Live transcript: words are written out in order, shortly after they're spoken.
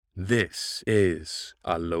This is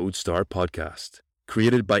a Loadstar Podcast,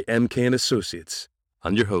 created by MK and Associates,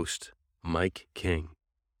 and your host, Mike King.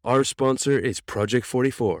 Our sponsor is Project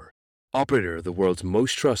 44, operator of the world's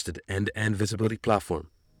most trusted end-to-end visibility platform.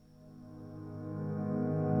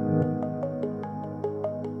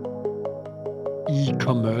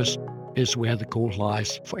 E-commerce is where the gold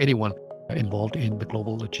lies for anyone involved in the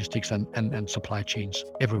global logistics and supply chains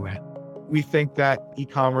everywhere. We think that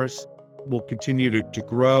e-commerce will continue to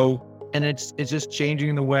grow, and it's just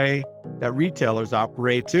changing the way that retailers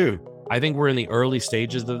operate too. I think we're in the early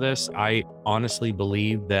stages of this. I honestly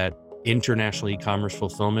believe that international e-commerce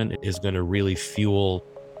fulfillment is going to really fuel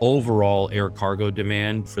overall air cargo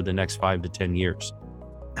demand for the next 5 to 10 years.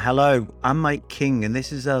 Hello, I'm Mike King, and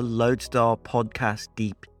this is a Loadstar Podcast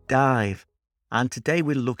Deep Dive. And today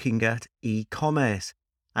we're looking at e-commerce,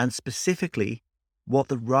 and specifically what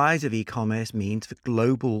the rise of e-commerce means for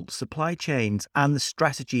global supply chains and the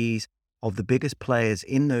strategies of the biggest players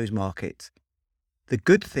in those markets. The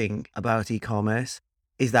good thing about e-commerce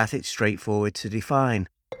is that it's straightforward to define.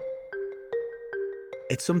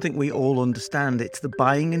 It's something we all understand. It's the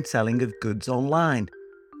buying and selling of goods online.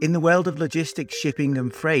 In the world of logistics, shipping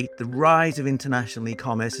and freight, the rise of international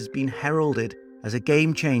e-commerce has been heralded as a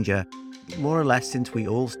game changer, more or less since we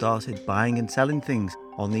all started buying and selling things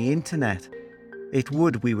on the internet. It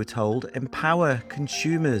would, we were told, empower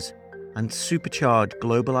consumers and supercharge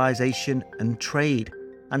globalization and trade.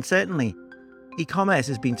 And certainly, e-commerce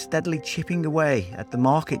has been steadily chipping away at the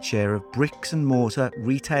market share of bricks and mortar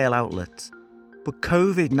retail outlets. But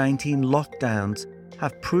COVID-19 lockdowns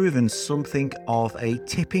have proven something of a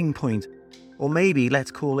tipping point, or maybe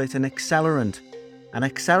let's call it an accelerant. An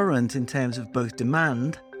accelerant in terms of both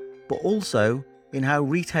demand, but also in how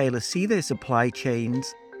retailers see their supply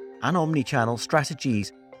chains and omni-channel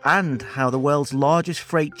strategies, and how the world's largest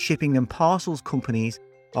freight, shipping and parcels companies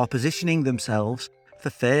are positioning themselves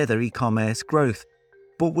for further e-commerce growth.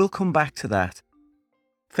 But we'll come back to that.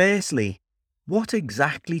 Firstly, what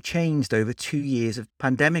exactly changed over 2 years of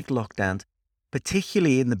pandemic lockdowns,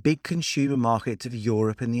 particularly in the big consumer markets of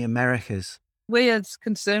Europe and the Americas? We as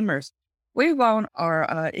consumers, we want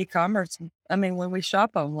our e-commerce. When we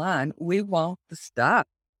shop online, we want the stuff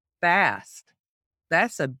fast.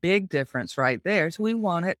 That's a big difference right there. So we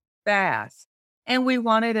want it fast. And we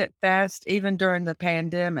wanted it fast even during the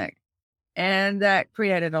pandemic. And that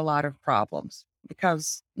created a lot of problems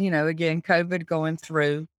because, again, COVID going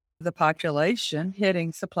through the population,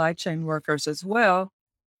 hitting supply chain workers as well,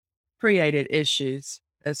 created issues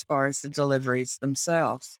as far as the deliveries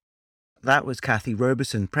themselves. That was Cathy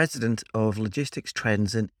Roberson, President of Logistics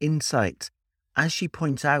Trends and Insights. As she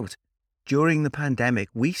points out, during the pandemic,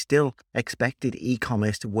 we still expected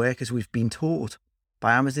e-commerce to work as we've been taught,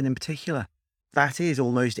 by Amazon in particular. That is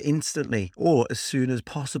almost instantly, or as soon as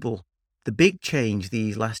possible. The big change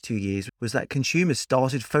these last 2 years was that consumers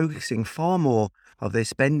started focusing far more of their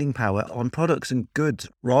spending power on products and goods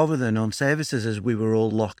rather than on services as we were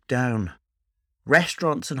all locked down.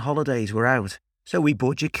 Restaurants and holidays were out, so we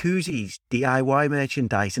bought jacuzzis, DIY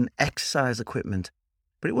merchandise and exercise equipment.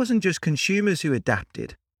 But it wasn't just consumers who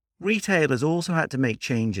adapted. Retailers also had to make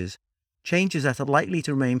changes that are likely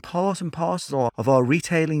to remain part and parcel of our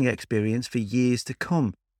retailing experience for years to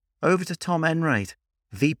come. Over to Tom Enright,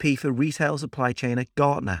 VP for Retail Supply Chain at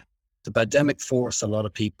Gartner. The pandemic forced a lot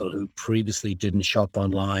of people who previously didn't shop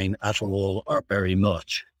online at all or very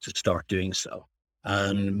much to start doing so.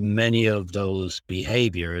 And many of those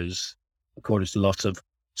behaviors, according to lots of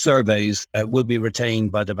surveys, will be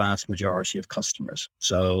retained by the vast majority of customers.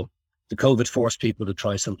 So the COVID forced people to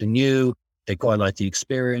try something new. They quite like the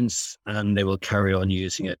experience and they will carry on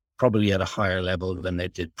using it, probably at a higher level than they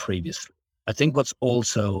did previously. I think what's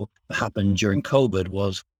also happened during COVID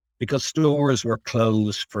was because stores were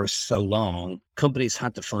closed for so long, companies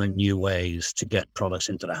had to find new ways to get products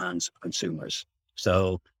into the hands of consumers.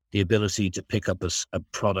 So the ability to pick up a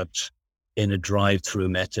product in a drive-through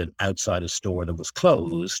method outside a store that was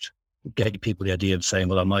closed gave people the idea of saying,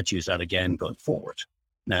 well, I might use that again going forward.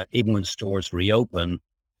 Now, even when stores reopen,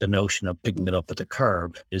 the notion of picking it up at the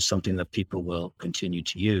curb is something that people will continue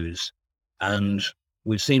to use. And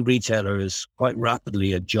we've seen retailers quite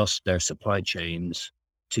rapidly adjust their supply chains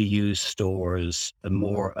to use stores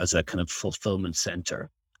more as a kind of fulfillment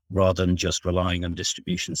center rather than just relying on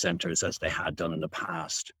distribution centers as they had done in the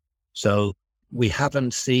past. So we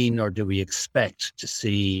haven't seen, or do we expect to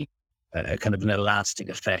see a kind of an elastic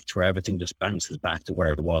effect where everything just bounces back to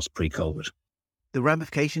where it was pre-COVID? The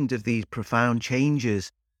ramifications of these profound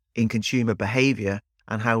changes in consumer behavior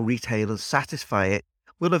and how retailers satisfy it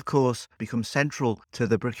will, of course, become central to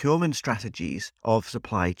the procurement strategies of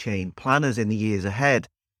supply chain planners in the years ahead.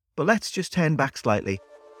 But let's just turn back slightly.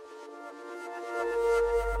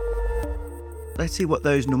 Let's see what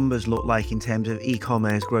those numbers look like in terms of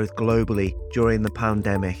e-commerce growth globally during the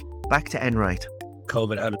pandemic. Back to Enright.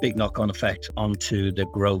 COVID had a big knock-on effect onto the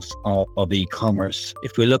growth of e-commerce.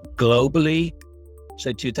 If we look globally,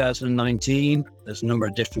 say 2019, there's a number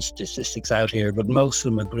of different statistics out here, but most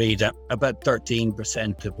of them agree that about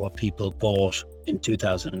 13% of what people bought in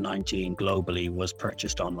 2019 globally was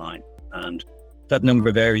purchased online. And that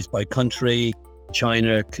number varies by country.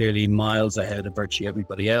 China clearly miles ahead of virtually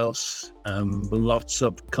everybody else. Lots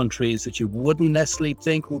of countries that you wouldn't necessarily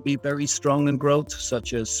think will be very strong in growth,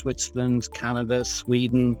 such as Switzerland, Canada,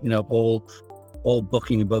 Sweden, all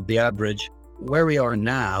booking above the average. Where we are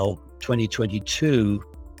now, 2022,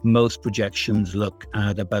 most projections look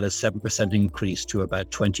at about a 7% increase to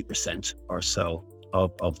about 20% or so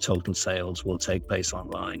of total sales will take place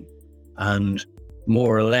online. And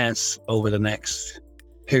more or less over the next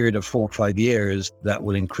period of 4 or 5 years, that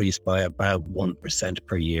will increase by about 1%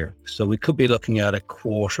 per year. So we could be looking at a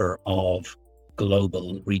quarter of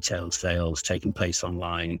global retail sales taking place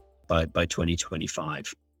online by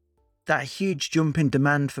 2025. That huge jump in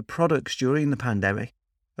demand for products during the pandemic,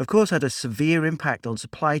 of course, had a severe impact on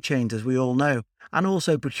supply chains, as we all know, and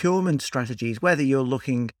also procurement strategies, whether you're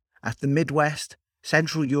looking at the Midwest,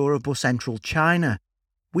 Central Europe or Central China.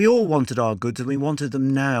 We all wanted our goods and we wanted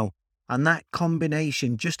them now. And that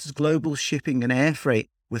combination, just as global shipping and air freight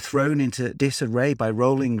were thrown into disarray by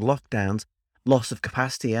rolling lockdowns, loss of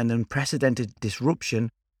capacity and unprecedented disruption,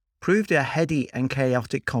 proved a heady and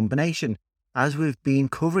chaotic combination, as we've been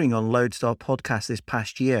covering on Loadstar Podcast this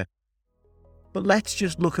past year. But let's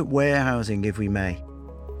just look at warehousing, if we may.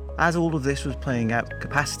 As all of this was playing out,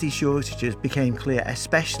 capacity shortages became clear,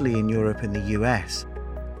 especially in Europe and the US.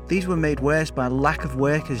 These were made worse by a lack of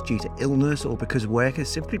workers due to illness or because workers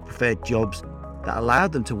simply preferred jobs that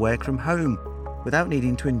allowed them to work from home without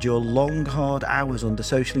needing to endure long, hard hours under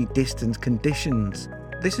socially distanced conditions.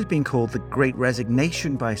 This has been called the Great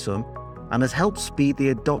Resignation by some and has helped speed the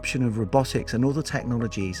adoption of robotics and other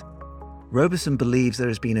technologies. Roberson believes there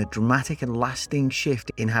has been a dramatic and lasting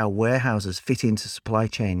shift in how warehouses fit into supply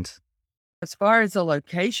chains. As far as the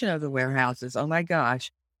location of the warehouses, oh my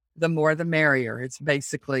gosh, the more the merrier. It's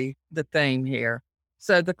basically the theme here.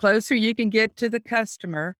 So the closer you can get to the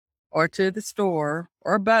customer or to the store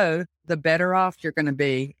or both, the better off you're going to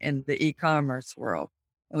be in the e-commerce world.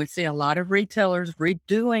 And we see a lot of retailers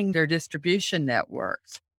redoing their distribution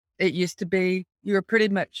networks. It used to be you were pretty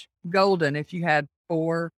much golden if you had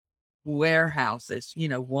 4 warehouses,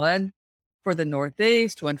 one for the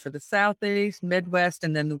Northeast, one for the Southeast, Midwest,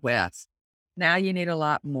 and then the West. Now you need a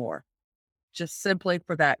lot more, just simply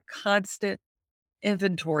for that constant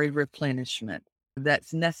inventory replenishment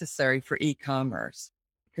that's necessary for e-commerce,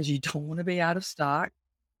 because you don't want to be out of stock.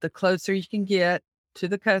 The closer you can get to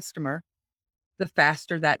the customer, the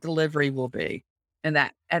faster that delivery will be. And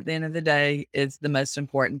that, at the end of the day, is the most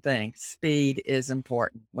important thing. Speed is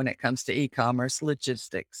important when it comes to e-commerce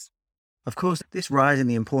logistics. Of course, this rise in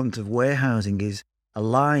the importance of warehousing is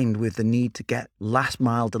aligned with the need to get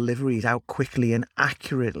last-mile deliveries out quickly and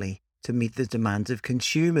accurately to meet the demands of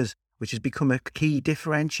consumers, which has become a key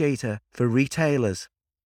differentiator for retailers.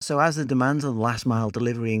 So as the demands on last-mile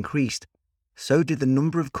delivery increased, so did the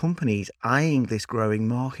number of companies eyeing this growing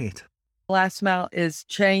market. Last mile is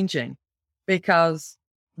changing because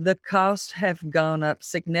the costs have gone up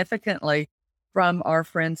significantly from our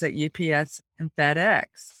friends at UPS and FedEx.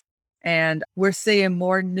 And we're seeing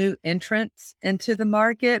more new entrants into the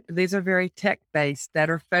market. These are very tech-based that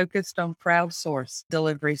are focused on crowdsourced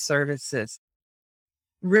delivery services.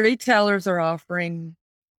 Retailers are offering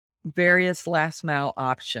various last mile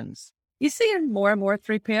options. You see more and more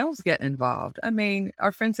 3PLs get involved. I mean,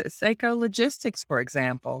 our friends at Seiko Logistics, for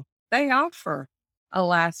example, they offer a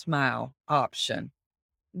last mile option.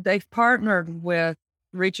 They've partnered with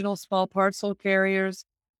regional small parcel carriers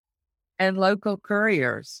and local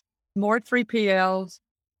couriers. More 3PLs,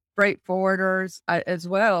 freight forwarders as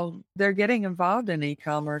well. They're getting involved in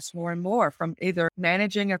e-commerce more and more, from either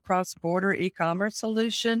managing a cross-border e-commerce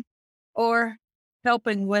solution or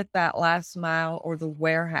helping with that last mile or the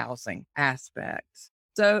warehousing aspects.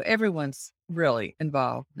 So everyone's really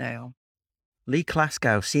involved now. Lee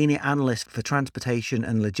Klaskow, Senior Analyst for Transportation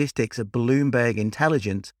and Logistics at Bloomberg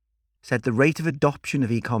Intelligence, said the rate of adoption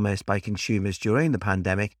of e-commerce by consumers during the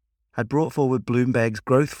pandemic had brought forward Bloomberg's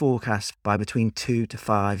growth forecast by between 2 to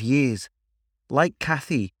 5 years. Like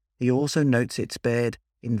Cathy, he also notes it spurred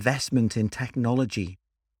investment in technology.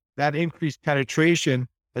 That increased penetration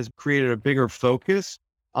has created a bigger focus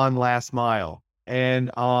on last mile and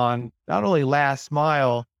on not only last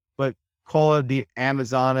mile, but call it the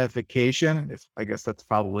Amazonification, I guess that's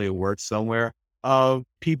probably a word somewhere, of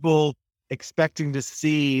people expecting to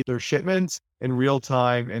see their shipments in real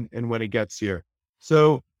time and when it gets here.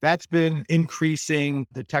 So that's been increasing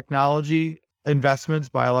the technology investments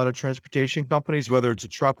by a lot of transportation companies, whether it's a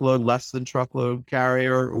truckload, less than truckload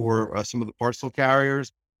carrier, or some of the parcel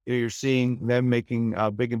carriers. You're seeing them making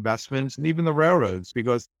big investments, and even the railroads,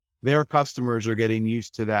 because their customers are getting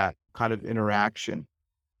used to that kind of interaction.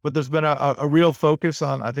 But there's been a real focus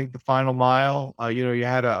on, I think, the final mile. You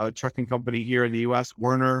had a trucking company here in the U.S.,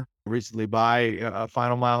 Werner, recently buy a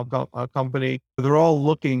final mile company. They're all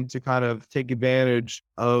looking to kind of take advantage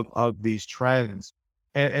of these trends.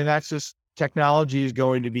 And that's just, technology is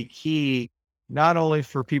going to be key, not only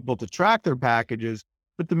for people to track their packages,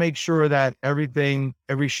 but to make sure that every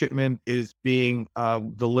shipment is being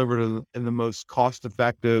delivered in the most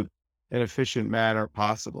cost-effective and efficient manner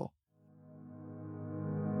possible.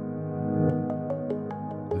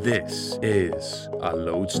 This is a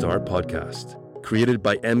Loadstar Podcast, created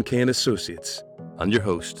by MK & Associates, and your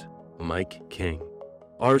host, Mike King.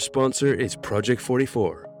 Our sponsor is Project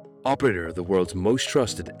 44, operator of the world's most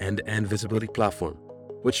trusted end-to-end visibility platform,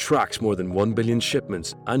 which tracks more than 1 billion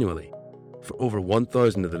shipments annually for over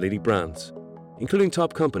 1,000 of the leading brands, including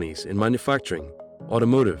top companies in manufacturing,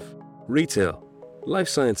 automotive, retail, life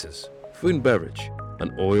sciences, food and beverage,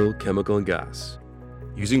 and oil, chemical, and gas.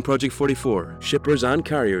 Using Project 44, shippers and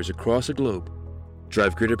carriers across the globe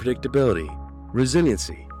drive greater predictability,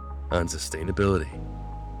 resiliency, and sustainability.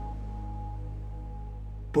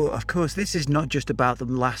 But of course, this is not just about the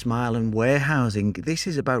last mile and warehousing. This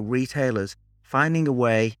is about retailers finding a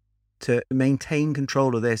way to maintain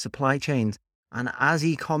control of their supply chains. And as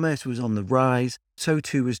e-commerce was on the rise, so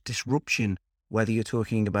too was disruption, whether you're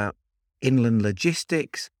talking about inland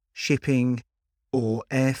logistics, shipping, or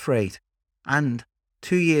air freight. And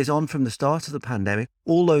 2 years on from the start of the pandemic,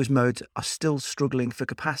 all those modes are still struggling for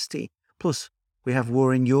capacity. Plus, we have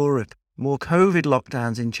war in Europe, more COVID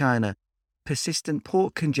lockdowns in China, persistent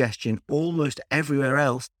port congestion almost everywhere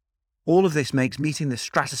else. All of this makes meeting the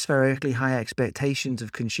stratospherically high expectations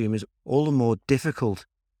of consumers all the more difficult.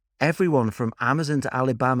 Everyone from Amazon to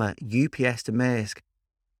Alibaba, UPS to Maersk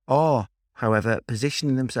are, however,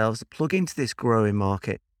 positioning themselves to plug into this growing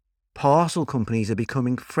market. Parcel companies are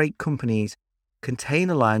becoming freight companies.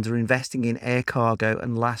 Container lines are investing in air cargo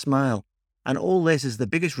and last mile. And all this as the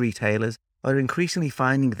biggest retailers are increasingly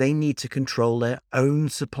finding they need to control their own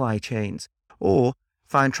supply chains, or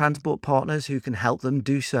find transport partners who can help them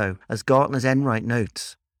do so, as Gartner's Enright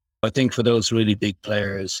notes. I think for those really big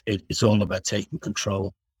players, it's all about taking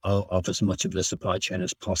control of as much of the supply chain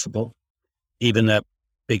as possible. Even a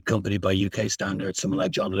big company by UK standards, someone like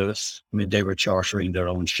John Lewis, they were chartering their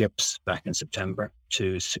own ships back in September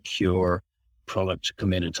to secure product to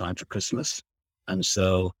come in time for Christmas. And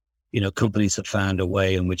so, companies have found a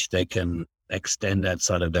way in which they can extend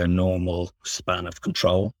outside of their normal span of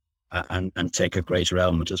control and take a greater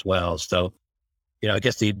element as well. So, I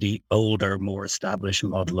guess the older, more established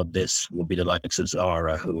model of this will be the likes of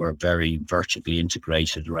Zara, who are very vertically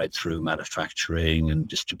integrated right through manufacturing and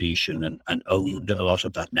distribution and owned a lot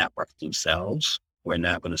of that network themselves. We're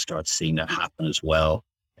now going to start seeing that happen as well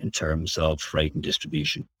in terms of freight and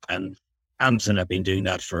distribution. And Amazon have been doing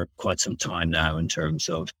that for quite some time now in terms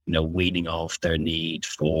of, weaning off their need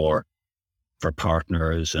for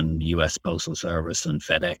partners and US Postal Service and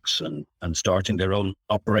FedEx and starting their own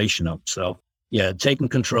operation up. So yeah, taking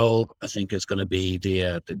control, I think, is going to be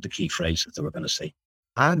the key phrase that we're going to see.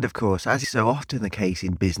 And of course, as is so often the case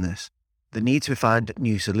in business, the need to find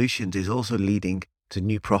new solutions is also leading to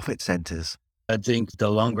new profit centers. I think the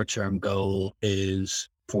longer term goal is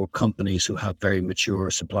for companies who have very mature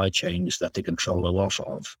supply chains that they control a lot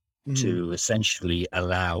of to essentially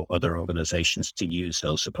allow other organizations to use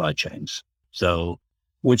those supply chains. So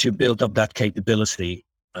once you've built up that capability,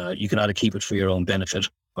 you can either keep it for your own benefit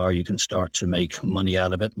or you can start to make money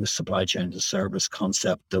out of it. The supply chain as a service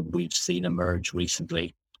concept that we've seen emerge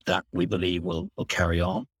recently that we believe will carry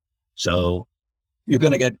on. So you're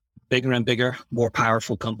going to get bigger and bigger, more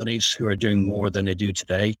powerful companies who are doing more than they do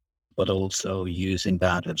today, but also using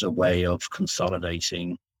that as a way of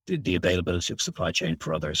consolidating the availability of supply chain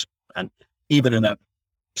for others. And even in a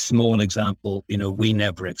small example, we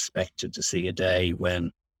never expected to see a day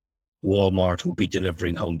when Walmart will be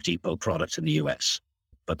delivering Home Depot products in the US,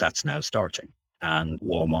 but that's now starting. And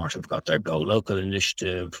Walmart have got their Go Local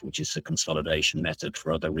initiative, which is a consolidation method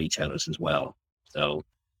for other retailers as well. So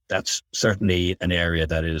that's certainly an area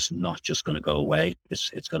that is not just going to go away. It's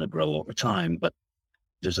going to grow over time, but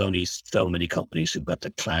there's only so many companies who've got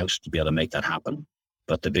the clout to be able to make that happen.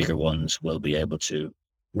 But the bigger ones will be able to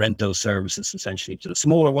rent those services essentially to the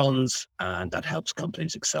smaller ones, and that helps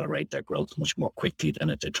companies accelerate their growth much more quickly than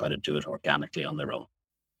if they try to do it organically on their own.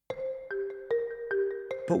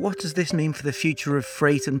 But what does this mean for the future of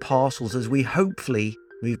freight and parcels as we hopefully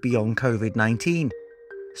move beyond COVID-19?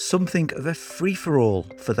 Something of a free-for-all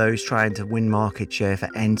for those trying to win market share for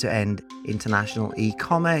end-to-end international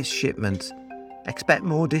e-commerce shipments. Expect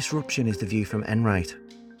more disruption is the view from Enright.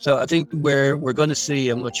 So I think we're going to see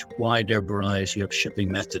a much wider variety of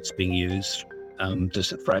shipping methods being used.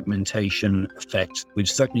 There's a fragmentation effect. We've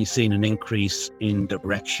certainly seen an increase in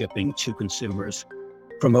direct shipping to consumers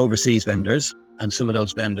from overseas vendors. And some of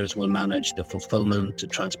those vendors will manage the fulfillment, the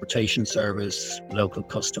transportation service, local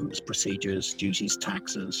customs procedures, duties,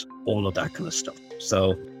 taxes, all of that kind of stuff.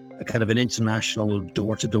 So a kind of an international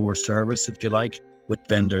door-to-door service, if you like, with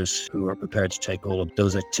vendors who are prepared to take all of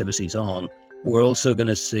those activities on. We're also going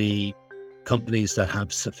to see companies that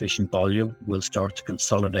have sufficient volume will start to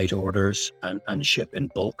consolidate orders and ship in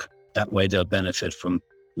bulk. That way they'll benefit from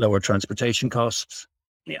lower transportation costs.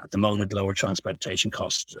 Yeah, at the moment, lower transportation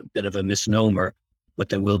costs, a bit of a misnomer, but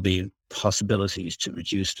there will be possibilities to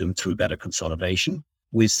reduce them through better consolidation.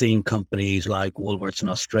 We've seen companies like Woolworths in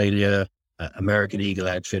Australia, American Eagle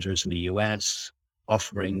Outfitters in the US,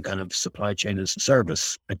 offering kind of supply chain as a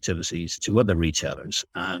service activities to other retailers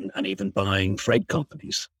and even buying freight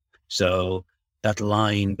companies. So that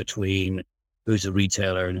line between who's a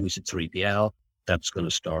retailer and who's a 3PL, that's going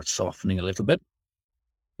to start softening a little bit.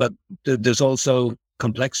 But there's also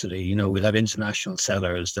complexity. We'll have international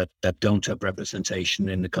sellers that don't have representation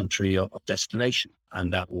in the country of destination,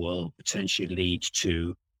 and that will potentially lead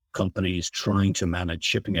to companies trying to manage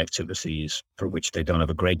shipping activities for which they don't have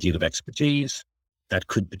a great deal of expertise. That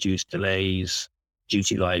could produce delays,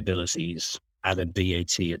 duty liabilities, added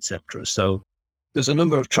VAT, etc. So there's a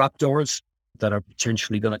number of trapdoors that are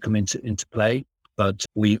potentially going to come into play, but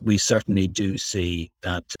we certainly do see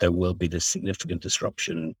that there will be this significant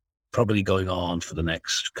disruption probably going on for the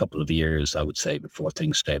next couple of years, I would say, before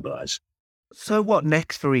things stabilize. So what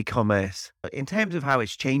next for e-commerce? In terms of how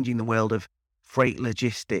it's changing the world of freight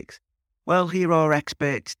logistics, well, here our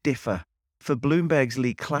experts differ. For Bloomberg's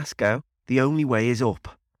Lee Klaskow, the only way is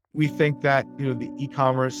up. We think that, the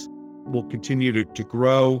e-commerce will continue to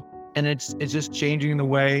grow, and it's just changing the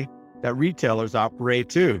way that retailers operate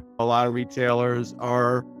too. A lot of retailers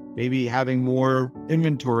are maybe having more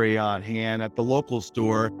inventory on hand at the local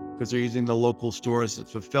store because they're using the local stores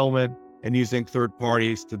as fulfillment and using third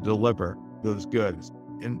parties to deliver those goods.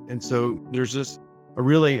 And so there's just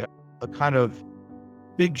a kind of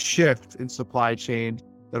big shift in supply chain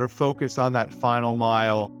that are focused on that final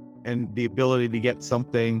mile and the ability to get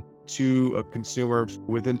something to a consumer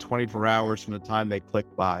within 24 hours from the time they click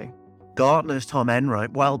buy. Gartner's Tom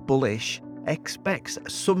Enright, while bullish, expects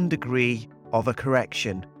some degree of a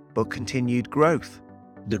correction, but continued growth.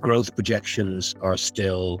 The growth projections are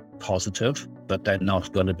still positive, but they're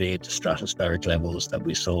not going to be at the stratospheric levels that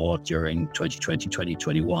we saw during 2020,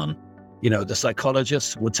 2021. The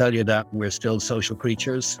psychologists will tell you that we're still social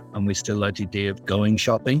creatures and we still like the idea of going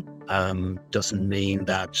shopping. Doesn't mean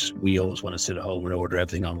that we always want to sit at home and order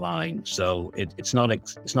everything online. So it's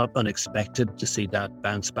not unexpected to see that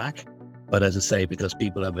bounce back. But as I say, because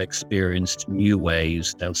people have experienced new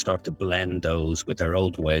ways, they'll start to blend those with their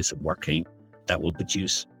old ways of working. That will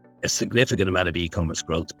produce a significant amount of e-commerce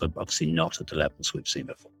growth, but obviously not at the levels we've seen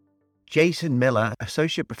before. Jason Miller,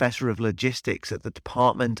 Associate Professor of Logistics at the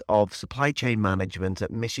Department of Supply Chain Management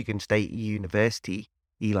at Michigan State University,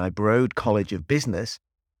 Eli Broad College of Business,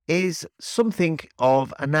 is something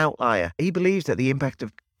of an outlier. He believes that the impact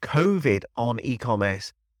of COVID on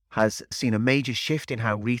e-commerce has seen a major shift in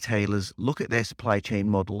how retailers look at their supply chain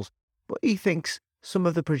models, but he thinks some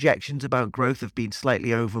of the projections about growth have been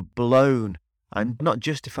slightly overblown and not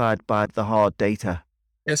justified by the hard data.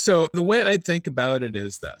 Yeah, so the way I think about it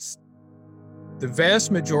is this. The vast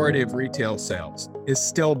majority of retail sales is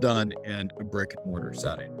still done in a brick and mortar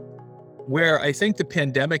setting. Where I think the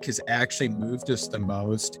pandemic has actually moved us the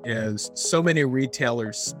most is so many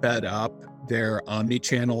retailers sped up their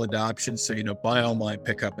omni-channel adoption. So, buy online,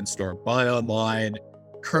 pick up in store, buy online,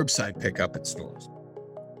 curbside pickup in stores.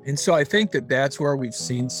 And so I think that that's where we've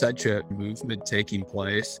seen such a movement taking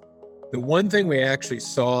place. The one thing we actually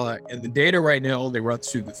saw, and the data right now only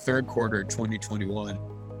runs through the third quarter of 2021,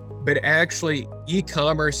 but actually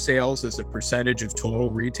e-commerce sales as a percentage of total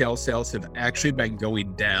retail sales have actually been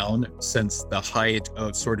going down since the height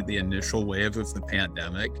of sort of the initial wave of the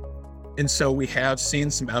pandemic. And so we have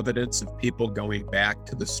seen some evidence of people going back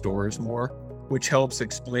to the stores more, which helps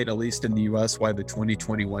explain, at least in the US, why the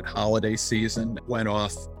 2021 holiday season went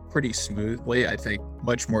off pretty smoothly, I think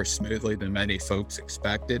much more smoothly than many folks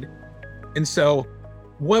expected. And so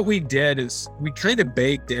what we did is we kind of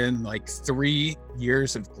baked in like 3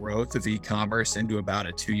 years of growth of e-commerce into about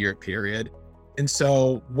a 2-year period. And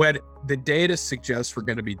so what the data suggests we're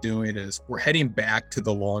going to be doing is we're heading back to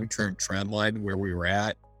the long-term trend line where we were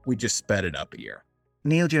at. We just sped it up a year.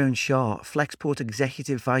 Neel Jones Shah, Flexport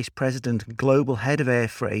Executive Vice President and Global Head of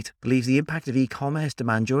Airfreight, believes the impact of e-commerce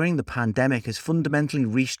demand during the pandemic has fundamentally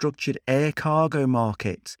restructured air cargo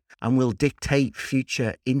markets and will dictate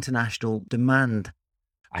future international demand.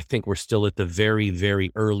 I think we're still at the very,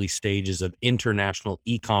 very early stages of international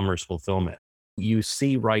e-commerce fulfillment. You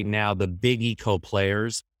see right now the big eco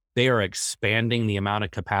players, they are expanding the amount of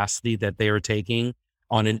capacity that they are taking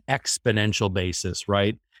on an exponential basis,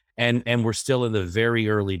 right? And we're still in the very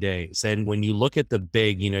early days. And when you look at the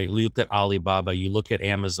big, you look at Alibaba, you look at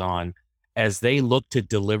Amazon, as they look to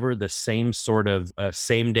deliver the same sort of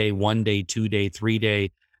same day, 1 day, 2 day, 3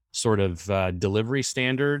 day sort of delivery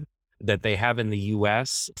standard that they have in the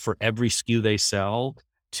US for every SKU they sell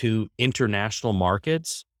to international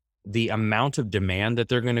markets, the amount of demand that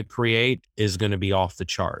they're going to create is going to be off the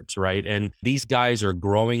charts, right? And these guys are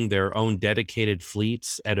growing their own dedicated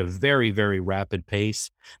fleets at a very, very rapid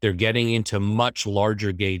pace. They're getting into much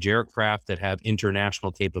larger gauge aircraft that have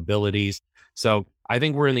international capabilities. So I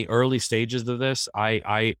think we're in the early stages of this.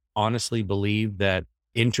 I honestly believe that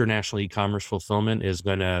international e-commerce fulfillment is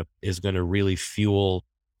going to really fuel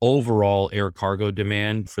overall air cargo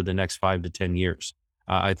demand for the next 5 to 10 years.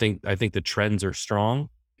 I think the trends are strong.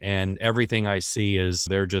 And everything I see is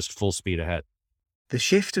they're just full speed ahead. The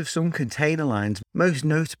shift of some container lines, most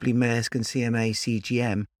notably Maersk and CMA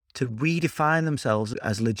CGM, to redefine themselves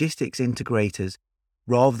as logistics integrators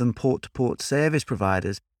rather than port-to-port service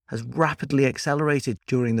providers has rapidly accelerated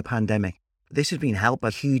during the pandemic. This has been helped by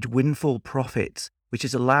huge windfall profits, which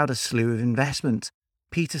has allowed a slew of investment.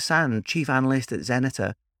 Peter Sand, Chief Analyst at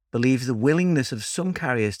Xeneta, believes the willingness of some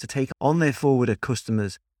carriers to take on their forwarder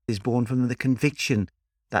customers is born from the conviction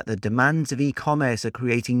that the demands of e-commerce are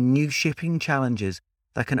creating new shipping challenges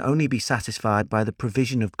that can only be satisfied by the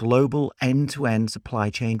provision of global end-to-end supply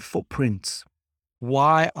chain footprints.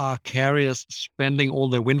 Why are carriers spending all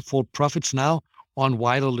their windfall profits now on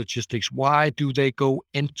wider logistics? Why do they go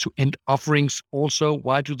end-to-end offerings also?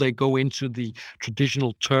 Why do they go into the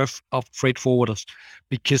traditional turf of freight forwarders?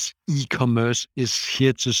 Because e-commerce is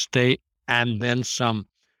here to stay, and then some.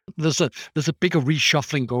 There's a bigger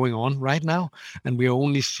reshuffling going on right now, and we're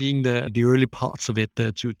only seeing the early parts of it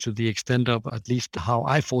to the extent of at least how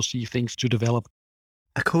I foresee things to develop.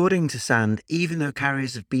 According to Sand, even though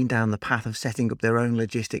carriers have been down the path of setting up their own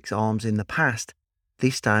logistics arms in the past,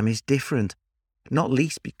 this time is different, not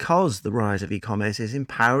least because the rise of e-commerce is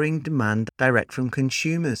empowering demand direct from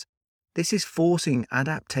consumers. This is forcing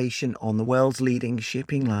adaptation on the world's leading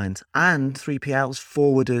shipping lines and 3PLs,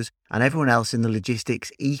 forwarders, and everyone else in the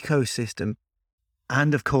logistics ecosystem.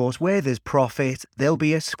 And of course, where there's profit, there'll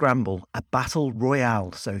be a scramble, a battle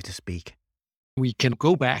royale, so to speak. We can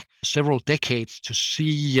go back several decades to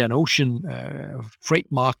see an ocean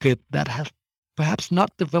freight market that has perhaps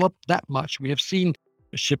not developed that much. We have seen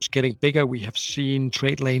ships getting bigger. We have seen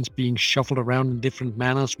trade lanes being shuffled around in different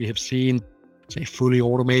manners. We have seen, say, fully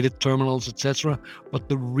automated terminals, etc. But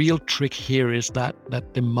the real trick here is that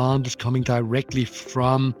demand is coming directly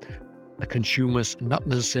from the consumers, not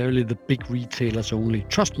necessarily the big retailers only.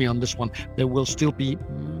 Trust me on this one. There will still be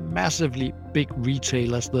massively big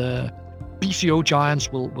retailers. The BCO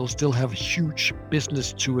giants will still have huge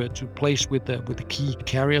business to place with the key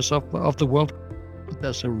carriers of the world. But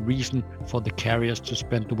there's a reason for the carriers to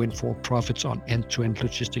spend the windfall profits on end-to-end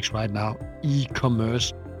logistics right now.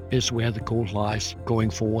 E-commerce is where the gold lies going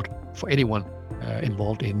forward for anyone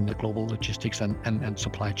involved in the global logistics and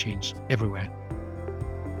supply chains everywhere.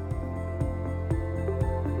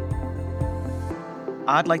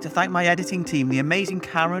 I'd like to thank my editing team, the amazing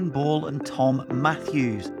Karen Ball and Tom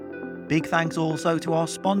Matthews. Big thanks also to our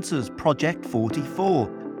sponsors, Project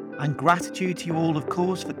 44. And gratitude to you all, of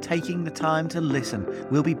course, for taking the time to listen.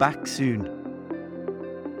 We'll be back soon.